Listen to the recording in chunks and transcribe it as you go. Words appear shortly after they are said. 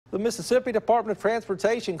The Mississippi Department of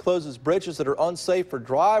Transportation closes bridges that are unsafe for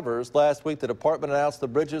drivers. Last week, the department announced the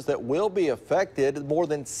bridges that will be affected, more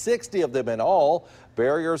than 60 of them in all.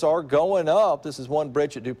 Barriers are going up. This is one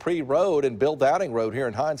bridge at Dupree Road and Bill Downing Road here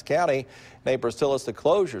in Hinds County. Neighbors tell us the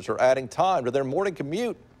closures are adding time to their morning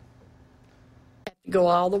commute. Go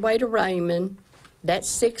all the way to Raymond, that's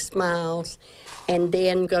 6 miles, and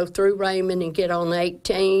then go through Raymond and get on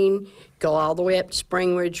 18, go all the way up to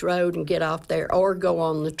Spring Ridge Road and get off there, or go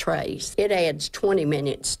on the trace. It adds 20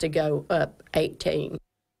 minutes to go up 18.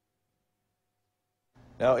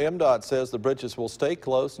 Now, MDOT says the bridges will stay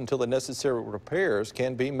closed until the necessary repairs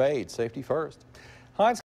can be made. Safety first. Hinds